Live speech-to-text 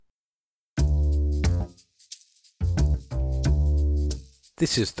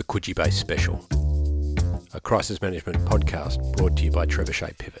This is the Coogee Base Special, a crisis management podcast brought to you by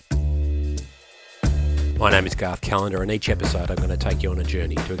Trebuchet Pivot. My name is Garth Callender, and each episode I'm going to take you on a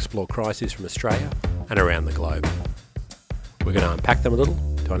journey to explore crises from Australia and around the globe. We're going to unpack them a little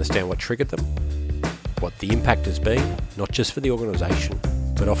to understand what triggered them, what the impact has been, not just for the organisation,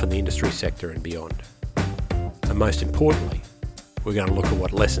 but often the industry sector and beyond. And most importantly, we're going to look at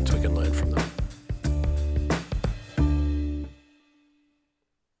what lessons we can learn from them.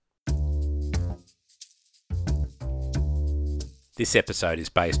 This episode is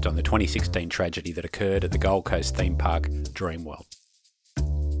based on the 2016 tragedy that occurred at the Gold Coast theme park, Dreamworld.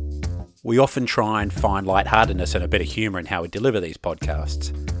 We often try and find lightheartedness and a bit of humour in how we deliver these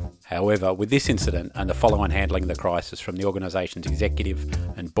podcasts. However, with this incident and the follow-on handling of the crisis from the organisation's executive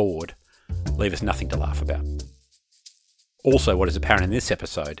and board, leave us nothing to laugh about. Also, what is apparent in this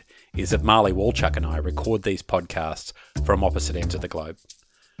episode is that Marley Walchuk and I record these podcasts from opposite ends of the globe.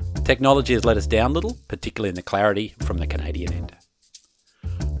 Technology has let us down a little, particularly in the clarity from the Canadian end.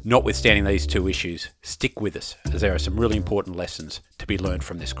 Notwithstanding these two issues, stick with us, as there are some really important lessons to be learned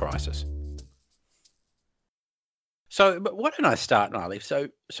from this crisis. But why don't I start, Marley? So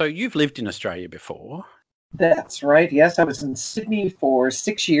you've lived in Australia before. That's right. Yes, I was in Sydney for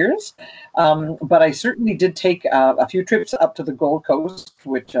 6 years, but I certainly did take a few trips up to the Gold Coast,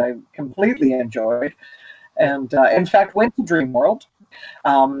 which I completely enjoyed, and in fact went to Dreamworld.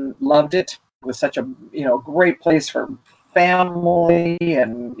 Loved it. It was such a great place for family,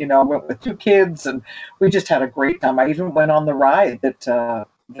 and went with 2 kids, and we just had a great time. I even went on the ride that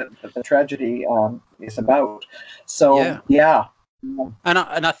the tragedy is about. So yeah. And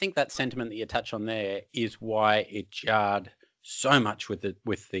I think that sentiment that you touch on there is why it jarred so much with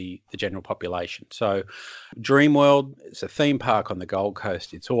the general population. So Dreamworld is a theme park on the Gold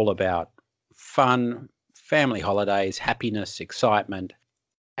Coast. It's all about fun, family holidays, happiness, excitement,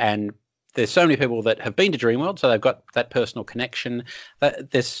 and there's so many people that have been to Dreamworld, so they've got that personal connection.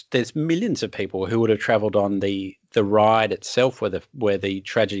 There's millions of people who would have travelled on the ride itself where the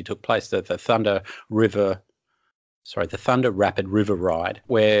tragedy took place, the Thunder Rapid River ride,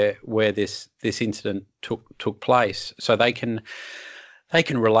 where this incident took place. So they can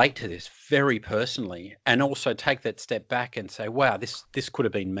relate to this very personally, and also take that step back and say, wow, this could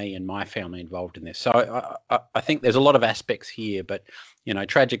have been me and my family involved in this. So I think there's a lot of aspects here, but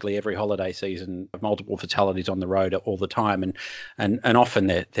tragically every holiday season, multiple fatalities on the road all the time, and often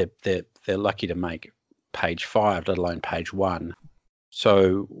they're lucky to make page 5, let alone page 1.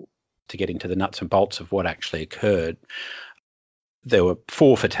 So to get into the nuts and bolts of what actually occurred, there were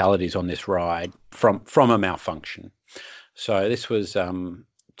 4 fatalities on this ride from a malfunction. So this was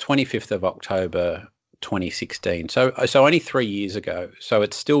 25th of October 2016. So only 3 years ago. So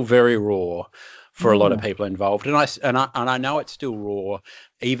it's still very raw for a lot of people involved, and I know it's still raw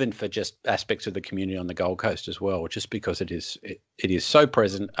even for just aspects of the community on the Gold Coast as well, just because it is so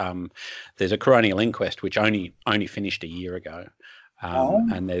present. There's a coronial inquest which only finished a year ago,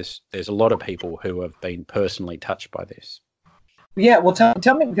 and there's a lot of people who have been personally touched by this. Yeah, well,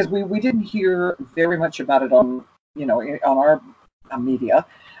 tell me, because we didn't hear very much about it on our media,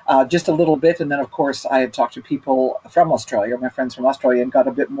 just a little bit, and then of course I had talked to people from Australia, my friends from Australia, and got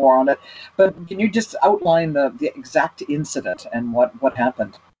a bit more on it. But can you just outline the exact incident and what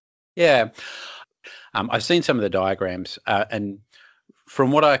happened? Yeah, I've seen some of the diagrams, and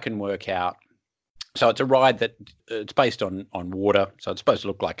from what I can work out, so it's a ride that it's based on water, so it's supposed to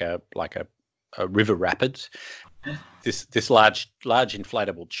look like a river rapids. This large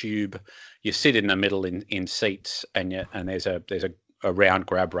inflatable tube. You sit in the middle in seats, and there's a round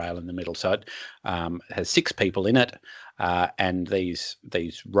grab rail in the middle. So it has 6 people in it, and these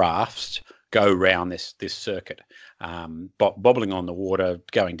rafts go round this circuit, bobbling on the water,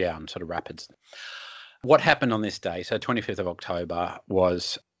 going down sort of rapids. What happened on this day, so 25th of October,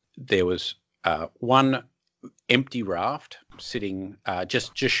 was there was one empty raft sitting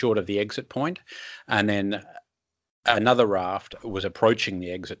just short of the exit point, and then another raft was approaching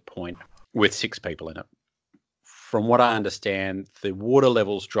the exit point with 6 people in it. From what I understand, the water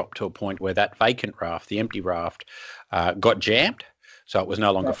levels dropped to a point where that vacant raft, the empty raft, got jammed, so it was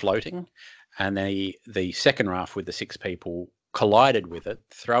no longer floating, and the second raft with the 6 people collided with it,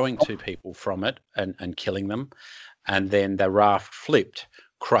 throwing 2 people from it and killing them, and then the raft flipped,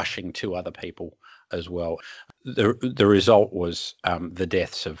 crushing 2 other people as well. The result was the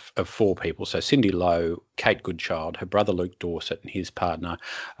deaths of 4 people. So Cindy Lowe, Kate Goodchild, her brother Luke Dorset, and his partner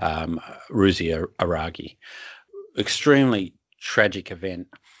Ruzi Aragi. Extremely tragic event.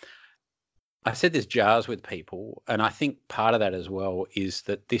 I said this jars with people, and I think part of that as well is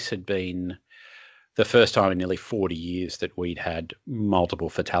that this had been the first time in nearly 40 years that we'd had multiple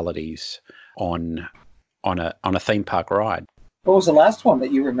fatalities on a theme park ride. What was the last one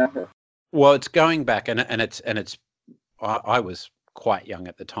that you remember? Well, it's going back, and it's I was quite young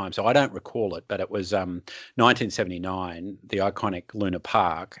at the time, so I don't recall it, but it was 1979. The iconic Luna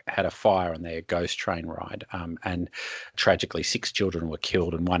Park had a fire on their ghost train ride, and tragically 6 children were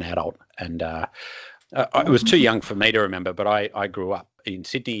killed and 1 adult. And it was too young for me to remember, but I grew up in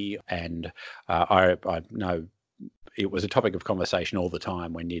Sydney, and I know it was a topic of conversation all the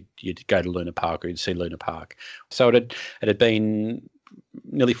time when you'd go to Luna Park or you'd see Luna Park. So it had been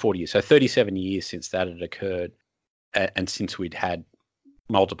nearly 40 years, so 37 years since that had occurred, and since we'd had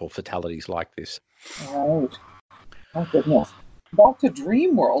multiple fatalities like this. Right. Oh, goodness. Back to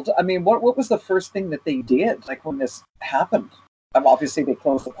Dreamworld. I mean, what was the first thing that they did, like, when this happened? Obviously, they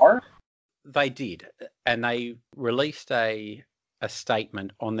closed the park. They did, and they released a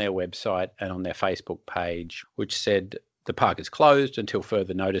statement on their website and on their Facebook page, which said, "The park is closed until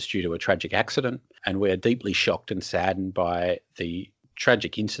further notice due to a tragic accident, and we are deeply shocked and saddened by the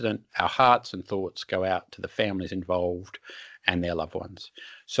tragic incident. Our hearts and thoughts go out to the families involved and their loved ones."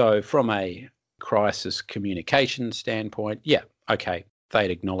 So from a crisis communication standpoint, yeah, okay,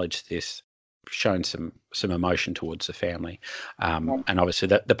 they'd acknowledged this, shown some emotion towards the family, and obviously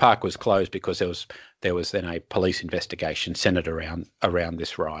the park was closed because there was then a police investigation centered around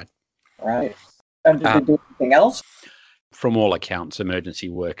this ride. Right. And did they do anything else? From all accounts, emergency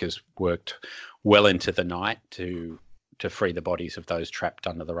workers worked well into the night to free the bodies of those trapped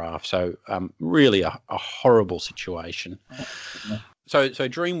under the raft. So really a horrible situation. So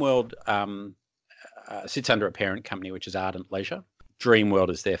Dreamworld sits under a parent company, which is Ardent Leisure. Dreamworld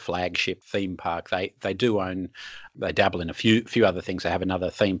is their flagship theme park. They dabble in a few other things. They have another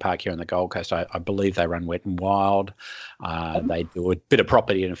theme park here on the Gold Coast. I believe they run Wet and Wild. They do a bit of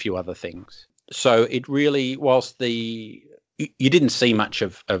property and a few other things. So it really, whilst you didn't see much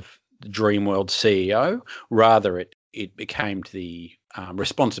of the Dreamworld CEO, rather it became to the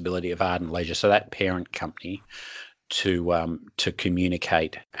responsibility of Ardent Leisure, so that parent company, to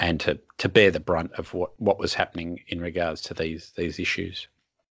communicate and to bear the brunt of what was happening in regards to these issues.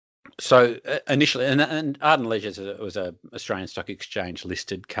 So initially, and Ardent Leisure was a Australian Stock Exchange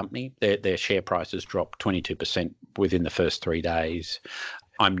listed company. Their share prices dropped 22% within the first 3 days.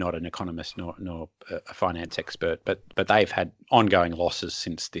 I'm not an economist nor a finance expert, but they've had ongoing losses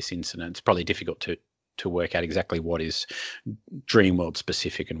since this incident. It's probably difficult to work out exactly what is Dreamworld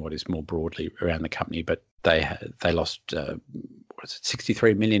specific and what is more broadly around the company, but they lost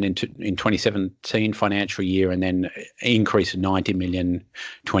 63 million in 2017 financial year, and then increase of 90 million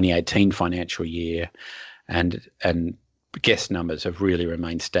 2018 financial year, and guest numbers have really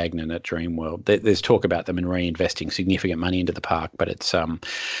remained stagnant at Dreamworld. There's talk about them and reinvesting significant money into the park, but it's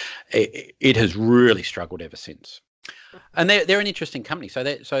it has really struggled ever since. And they're an interesting company.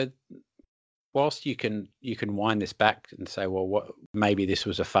 So whilst you can wind this back and say, well, maybe this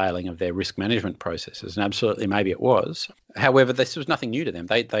was a failing of their risk management processes, and absolutely maybe it was. However, this was nothing new to them.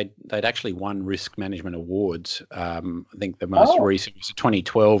 They'd actually won risk management awards. I think the most recent was a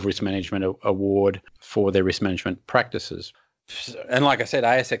 2012 risk management award for their risk management practices. And like I said,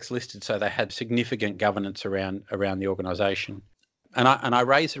 ASX listed, so they had significant governance around the organisation. And I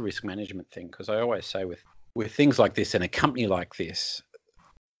raise the risk management thing because I always say with things like this and a company like this,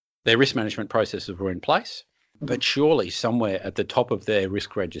 their risk management processes were in place, but surely somewhere at the top of their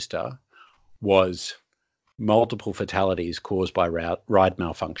risk register was multiple fatalities caused by ride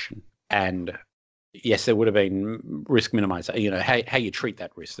malfunction. And yes, there would have been risk minimisation, how you treat that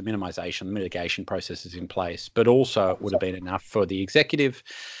risk, the minimisation, the mitigation processes in place, but also it would have been enough for the executive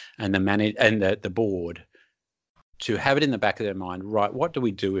and the board to have it in the back of their mind, right, what do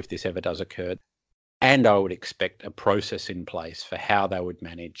we do if this ever does occur? And I would expect a process in place for how they would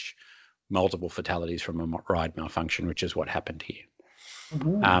manage multiple fatalities from a ride malfunction, which is what happened here.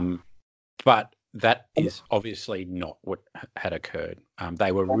 Mm-hmm. But that is obviously not what had occurred.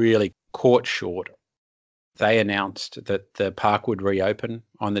 They were really caught short. They announced that the park would reopen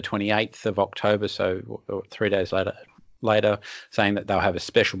on the 28th of October, so 3 days later, saying that they'll have a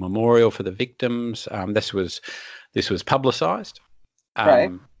special memorial for the victims. This was publicised.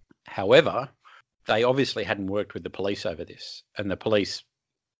 Right. However, they obviously hadn't worked with the police over this, and the police,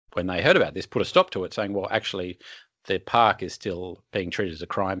 when they heard about this, put a stop to it, saying, well, actually, the park is still being treated as a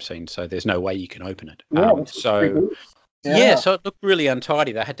crime scene, so there's no way you can open it. So it looked really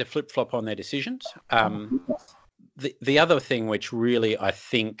untidy. They had to flip-flop on their decisions. The other thing which really, I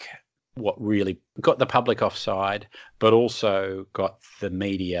think, what really got the public offside, but also got the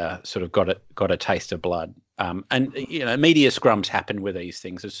media got a taste of blood, And media scrums happen with these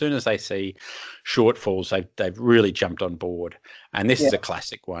things. As soon as they see shortfalls, they've really jumped on board. And this is a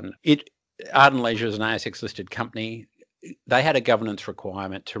classic one. Ardent Leisure is an ASX listed company. They had a governance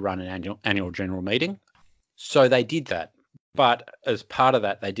requirement to run an annual general meeting, so they did that. But as part of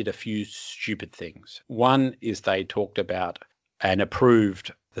that, they did a few stupid things. One is they talked about and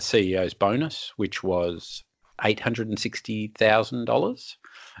approved the CEO's bonus, which was $860,000,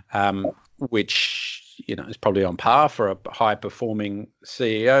 which is probably on par for a high-performing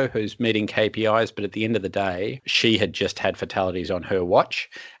CEO who's meeting KPIs. But at the end of the day, she had just had fatalities on her watch,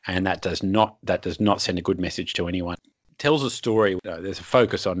 and that does not send a good message to anyone. It tells a story. There's a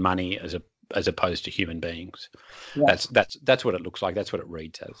focus on money as opposed to human beings. Yeah. That's what it looks like. That's what it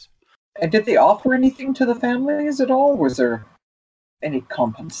reads as. And did they offer anything to the families at all? Was there any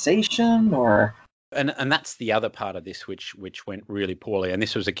compensation or? And that's the other part of this which went really poorly. And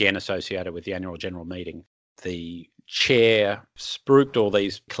this was again associated with the annual general meeting. The chair spruiked all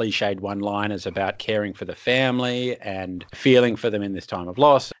these cliched one-liners about caring for the family and feeling for them in this time of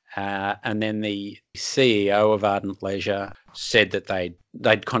loss. And then the CEO of Ardent Leisure said that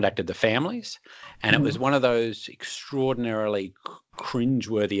they'd contacted the families, and it was one of those extraordinarily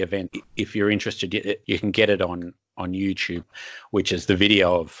cringeworthy events. If you're interested, you can get it on YouTube, which is the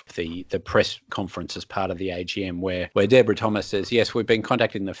video of the press conference as part of the AGM where Deborah Thomas says, yes, we've been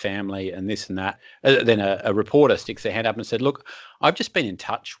contacting the family and this and that. Then a reporter sticks their hand up and said, look, I've just been in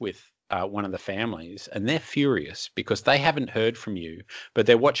touch with one of the families and they're furious because they haven't heard from you, but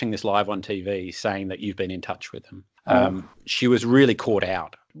they're watching this live on TV saying that you've been in touch with them. She was really caught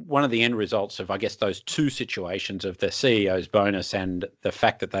out. One of the end results of, I guess, those two situations of the CEO's bonus and the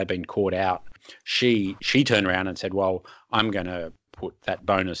fact that they've been caught out, she turned around and said, well, I'm going to put that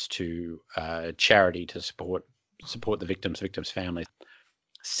bonus to charity to support the victims' families.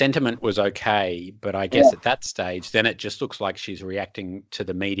 Sentiment was okay, but I guess at that stage, then it just looks like she's reacting to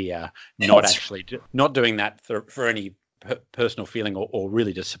the media, not doing that for any personal feeling or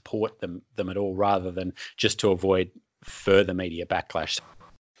really to support them at all, rather than just to avoid further media backlash.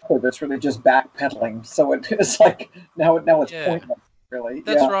 So that's really just backpedaling. So it's like now it's pointless, really.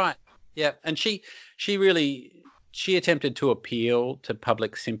 That's right. Yeah, and she attempted to appeal to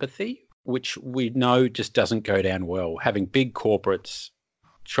public sympathy, which we know just doesn't go down well. Having big corporates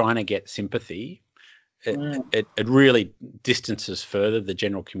trying to get sympathy, it really distances further the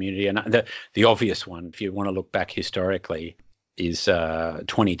general community. And the obvious one, if you want to look back historically, is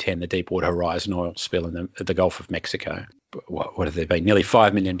 2010, the Deepwater Horizon oil spill in the Gulf of Mexico. What have there been? Nearly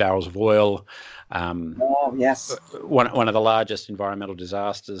 5 million barrels of oil. Yes. One of the largest environmental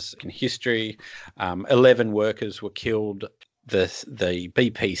disasters in history. 11 workers were killed. The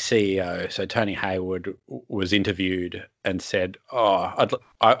BP CEO, so Tony Hayward, was interviewed and said,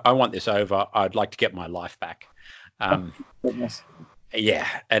 I want this over. I'd like to get my life back. Goodness. Yeah,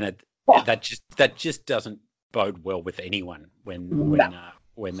 and that just doesn't bode well with anyone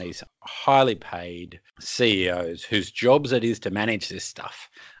when these highly paid CEOs whose jobs it is to manage this stuff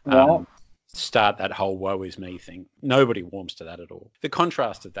start that whole woe is me thing. Nobody warms to that at all. The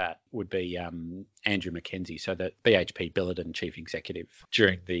contrast of that would be Andrew Mackenzie, so the BHP Billiton chief executive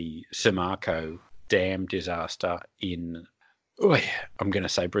during the Samarco dam disaster in, I'm going to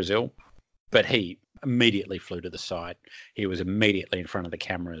say Brazil, but he immediately flew to the site. He was immediately in front of the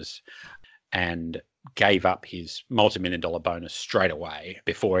cameras and gave up his multi-million-dollar bonus straight away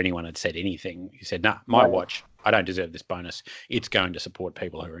before anyone had said anything. He said, "No, my watch, I don't deserve this bonus. It's going to support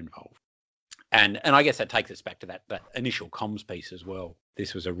people who are involved." And I guess that takes us back to that initial comms piece as well.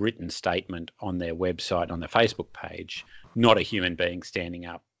 This was a written statement on their website, on their Facebook page, not a human being standing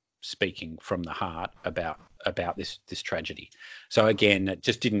up speaking from the heart about this tragedy. So again, it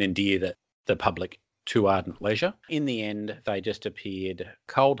just didn't endear the public to Ardent Leisure. In the end, they just appeared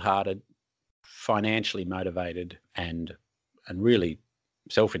cold-hearted, financially motivated, and really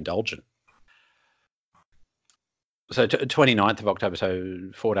self-indulgent. So 29th of October, so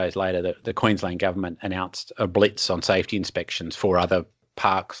 4 days later, the Queensland government announced a blitz on safety inspections for other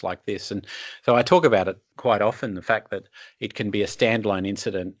parks like this. And so I talk about it quite often, the fact that it can be a standalone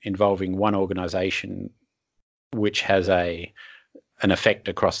incident involving one organisation which has an effect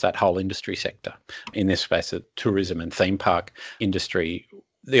across that whole industry sector. In this space, the tourism and theme park industry.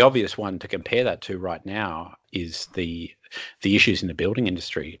 The obvious one to compare that to right now is the issues in the building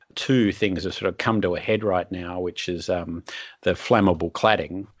industry. Two things have sort of come to a head right now, which is the flammable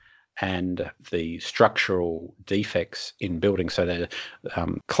cladding and the structural defects in buildings. So the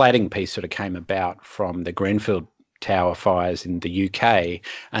cladding piece sort of came about from the Grenfell Tower fires in the UK,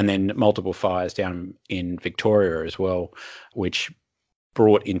 and then multiple fires down in Victoria as well, which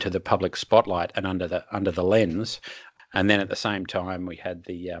brought into the public spotlight and under the lens. And then at the same time, we had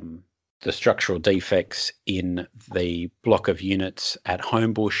the structural defects in the block of units at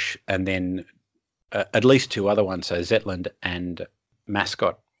Homebush, and then at least two other ones, so Zetland and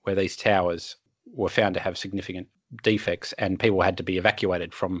Mascot, where these towers were found to have significant defects and people had to be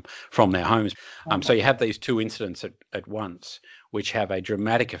evacuated from their homes. So you have these two incidents at once, which have a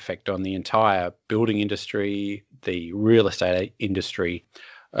dramatic effect on the entire building industry, the real estate industry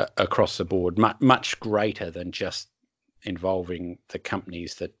across the board, much greater than just involving the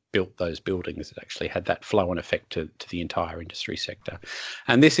companies that built those buildings. It actually had that flow-on effect to the entire industry sector.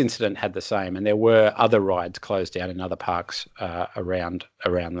 And this incident had the same, and there were other rides closed down in other parks around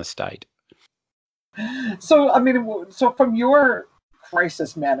the state. So, I mean, so from your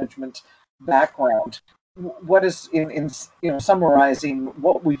crisis management background, what is in summarizing,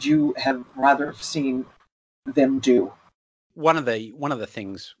 what would you have rather seen them do? One of the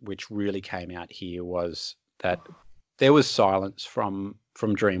things which really came out here was that there was silence from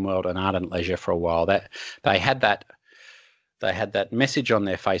Dreamworld and Ardent Leisure for a while. That they had that message on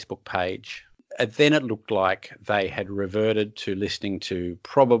their Facebook page. And then it looked like they had reverted to listening to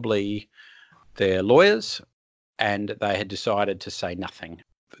probably their lawyers, and they had decided to say nothing,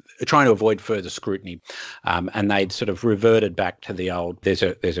 trying to avoid further scrutiny. And they'd sort of reverted back to the old, there's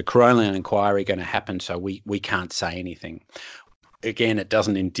a coronial inquiry going to happen, so we can't say anything. Again, it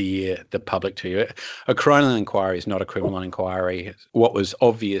doesn't endear the public to you. A coronial inquiry is not a criminal inquiry. What was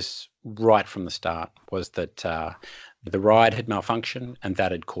obvious right from the start was that the ride had malfunctioned and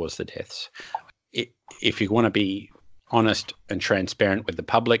that had caused the deaths. If you want to be honest and transparent with the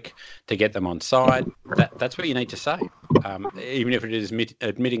public to get them on side, that's what you need to say, even if it is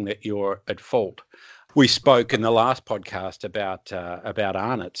admitting that you're at fault. We spoke in the last podcast about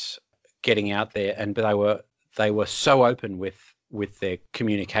Arnott's getting out there, and they were so open with their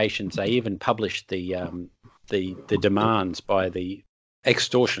communications. They even published the demands by the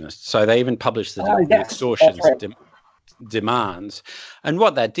extortionists. So they even published the extortionist demands. And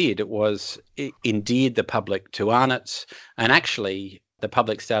what that did, it was it endeared the public to Arnott's, and actually the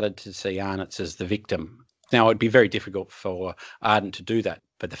public started to see Arnott's as the victim. Now, it'd be very difficult for Ardent to do that,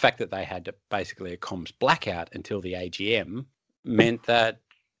 but the fact that they had basically a comms blackout until the AGM meant that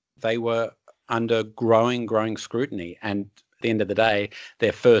they were under growing scrutiny. And at the end of the day,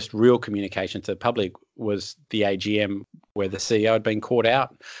 their first real communication to the public was the AGM, where the CEO had been caught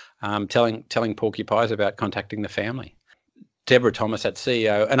out, telling Porky Pies about contacting the family. Deborah Thomas, that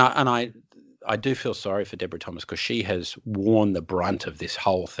CEO, and I do feel sorry for Deborah Thomas because she has worn the brunt of this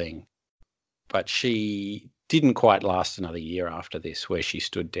whole thing, but she didn't quite last another year after this, where she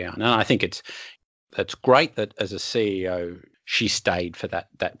stood down. And I think that's great that as a CEO she stayed for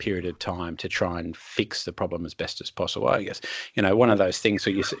that period of time to try and fix the problem as best as possible. I guess, one of those things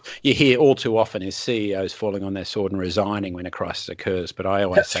where you hear all too often is CEOs falling on their sword and resigning when a crisis occurs. But I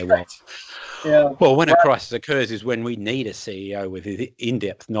always say, well, when a crisis occurs is when we need a CEO with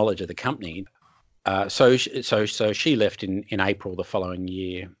in-depth knowledge of the company. So she left in April the following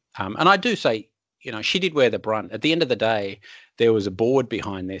year. And I do say, she did wear the brunt. At the end of the day, there was a board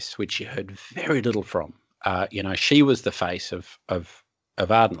behind this, which you heard very little from. She was the face of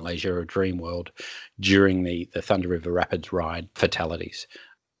Ardent Leisure or Dreamworld during the Thunder River Rapids ride fatalities.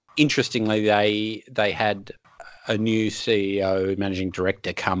 Interestingly, they had a new CEO, managing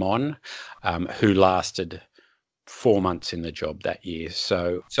director, come on, who lasted 4 months in the job that year.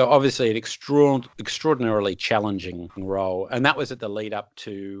 So obviously an extraordinarily challenging role. And that was at the lead up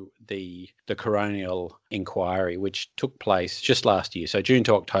to the coronial inquiry, which took place just last year. So June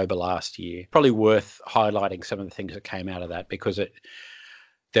to October last year. Probably worth highlighting some of the things that came out of that, because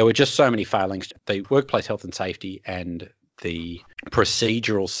there were just so many failings. The workplace health and safety and the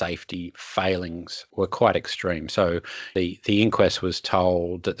procedural safety failings were quite extreme. So the inquest was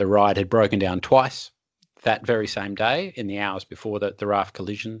told that the ride had broken down twice that very same day in the hours before the raft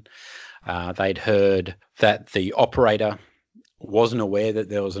collision. They'd heard that the operator wasn't aware that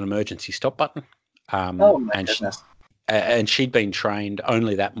there was an emergency stop button. And she'd been trained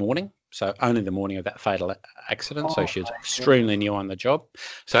only that morning, so only the morning of that fatal accident. So she was extremely new on the job.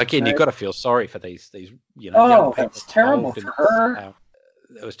 So again, you've got to feel sorry for these young people. That's terrible for her.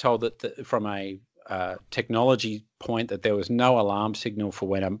 It was told that from a technology point that there was no alarm signal for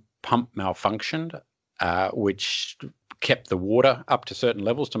when a pump malfunctioned, which kept the water up to certain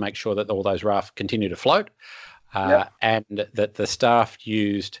levels to make sure that all those rafts continue to float, and that the staff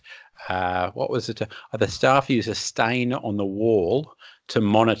used the staff used a stain on the wall to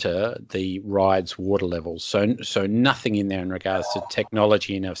monitor the ride's water levels. So nothing in there in regards to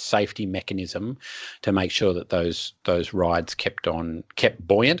technology and a safety mechanism to make sure that those rides kept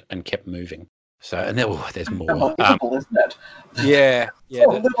buoyant and kept moving. So, and there's more. Unbelievable, isn't it? Yeah. So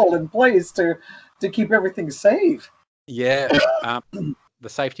little in place to keep everything safe. Yeah. The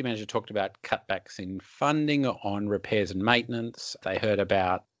safety manager talked about cutbacks in funding on repairs and maintenance. They heard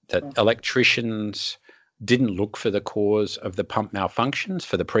about that electricians didn't look for the cause of the pump malfunctions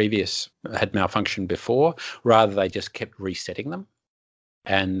for the previous had malfunctioned before. Rather, they just kept resetting them.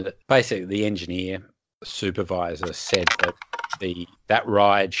 And basically, the engineer supervisor said that that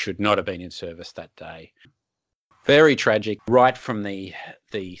ride should not have been in service that day. Very tragic, right from the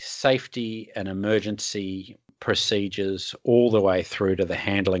safety and emergency procedures all the way through to the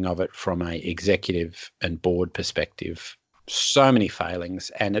handling of it from a executive and board perspective. So many failings,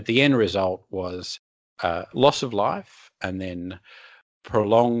 and at the end result was loss of life and then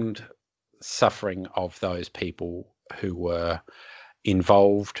prolonged suffering of those people who were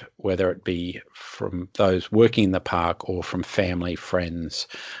involved, whether it be from those working in the park or from family, friends,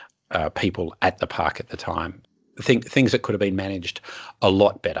 people at the park at the time. Things that could have been managed a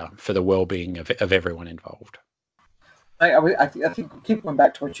lot better for the well-being of everyone involved. I think keep going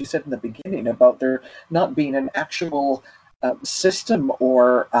back to what you said in the beginning about there not being an actual system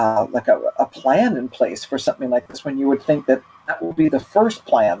or like a plan in place for something like this, when you would think that would be the first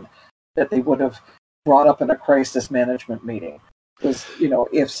plan that they would have brought up in a crisis management meeting. Because,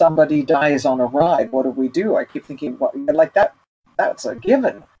 if somebody dies on a ride, what do we do? I keep thinking, like that's a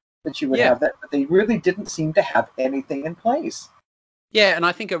given that you would have that, but they really didn't seem to have anything in place. Yeah, and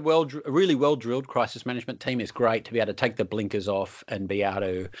I think a really well-drilled crisis management team is great to be able to take the blinkers off and be able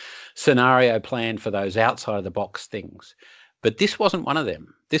to scenario plan for those outside-of-the-box things. But this wasn't one of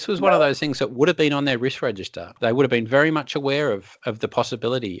them. This was one of those things that would have been on their risk register. They would have been very much aware of the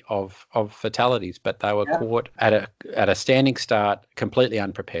possibility of fatalities, but they were caught at a standing start, completely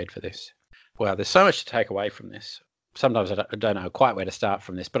unprepared for this. Well, there's so much to take away from this. Sometimes I don't know quite where to start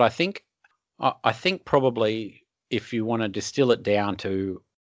from this, but I think probably, if you want to distill it down to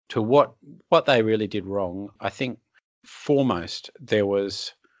what they really did wrong, I think foremost there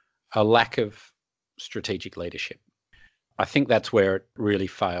was a lack of strategic leadership. I think that's where it really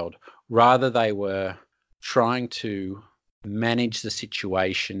failed. Rather, they were trying to manage the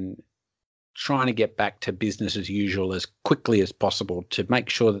situation, trying to get back to business as usual as quickly as possible to make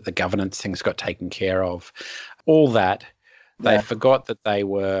sure that the governance things got taken care of. All that, they forgot that they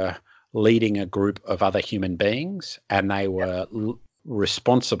were leading a group of other human beings, and they were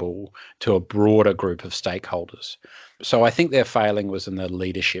responsible to a broader group of stakeholders. So I think their failing was in the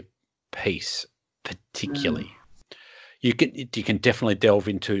leadership piece, particularly. You can definitely delve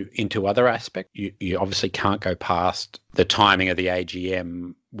into other aspects. You obviously can't go past the timing of the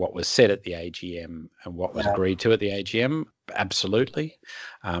AGM, what was said at the AGM and what was agreed to at the AGM. Absolutely.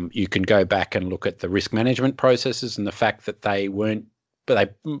 You can go back and look at the risk management processes and the fact that they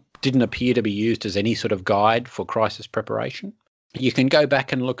didn't appear to be used as any sort of guide for crisis preparation. You can go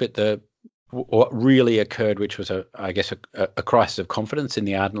back and look at what really occurred, which was a crisis of confidence in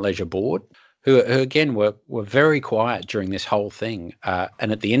the Art and Leisure Board, who again were very quiet during this whole thing.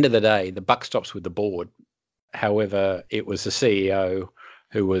 And at the end of the day, the buck stops with the board. However, it was the CEO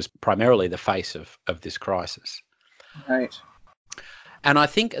who was primarily the face of this crisis. Right. And I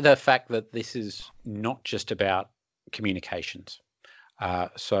think the fact that this is not just about communications.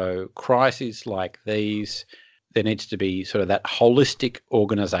 So crises like these, there needs to be sort of that holistic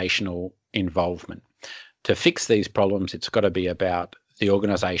organisational involvement. To fix these problems, it's got to be about the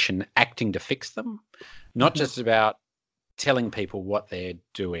organisation acting to fix them, not just about telling people what they're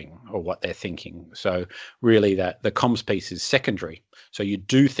doing or what they're thinking. So really that the comms piece is secondary. So you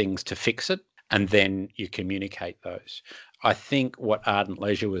do things to fix it and then you communicate those. I think what Ardent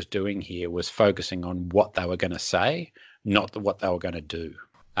Leisure was doing here was focusing on what they were going to say, not what they were going to do.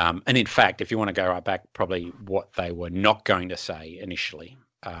 And in fact, if you want to go right back, probably what they were not going to say initially.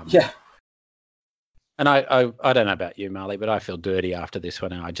 And I don't know about you, Marley, but I feel dirty after this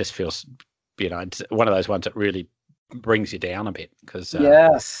one. I just feel, it's one of those ones that really brings you down a bit. Because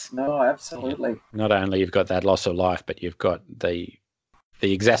yes, no, absolutely. Not only you've got that loss of life, but you've got the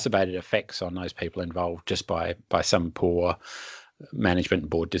exacerbated effects on those people involved just by some poor management and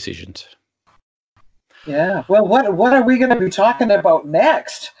board decisions. Yeah. Well, what are we going to be talking about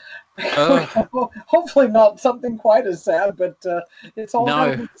next? Hopefully not something quite as sad, but it's all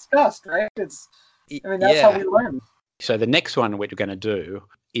going to be discussed, right? That's how we learn. So the next one we're going to do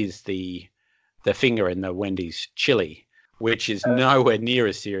is the finger in the Wendy's chili, which is nowhere near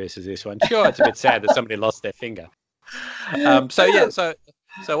as serious as this one. Sure, it's a bit sad that somebody lost their finger. So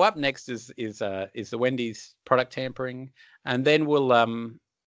So up next is the Wendy's product tampering, and then we'll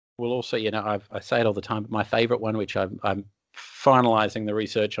also, I say it all the time, but my favourite one, which I'm finalising the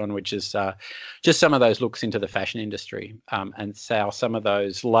research on, which is just some of those looks into the fashion industry, and how some of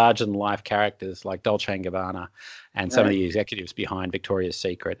those larger than life characters like Dolce and Gabbana and some of the executives behind Victoria's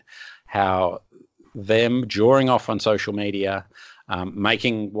Secret, how them drawing off on social media,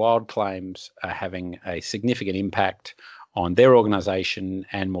 making wild claims, are having a significant impact on their organisation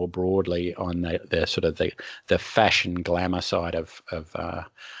and more broadly on the sort of the fashion glamour side of the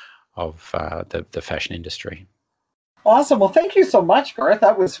fashion industry. Awesome. Well, thank you so much, Garth.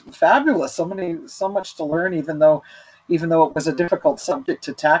 That was fabulous. So much to learn, even though it was a difficult subject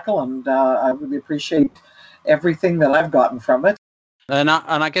to tackle, and I really appreciate everything that I've gotten from it. And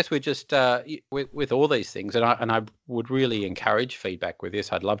I guess we're just with all these things, and I would really encourage feedback with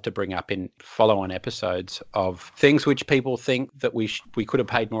this. I'd love to bring up in follow-on episodes of things which people think that we could have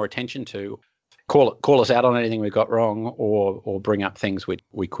paid more attention to. Call us out on anything we got wrong, or bring up things which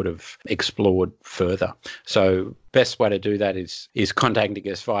we could have explored further. So best way to do that is contacting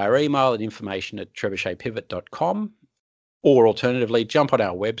us via email at information@trebuchetpivot.com, or alternatively jump on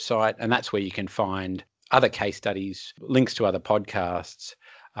our website, and that's where you can find other case studies, links to other podcasts,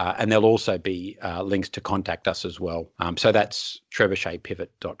 and there'll also be links to contact us as well. So that's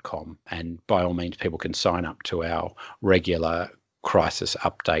trebuchetpivot.com, and by all means, people can sign up to our regular crisis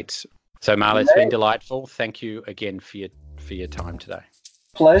updates. So Marla, it's been delightful. Thank you again for your time today.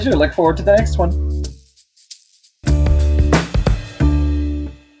 Pleasure. Look forward to the next one.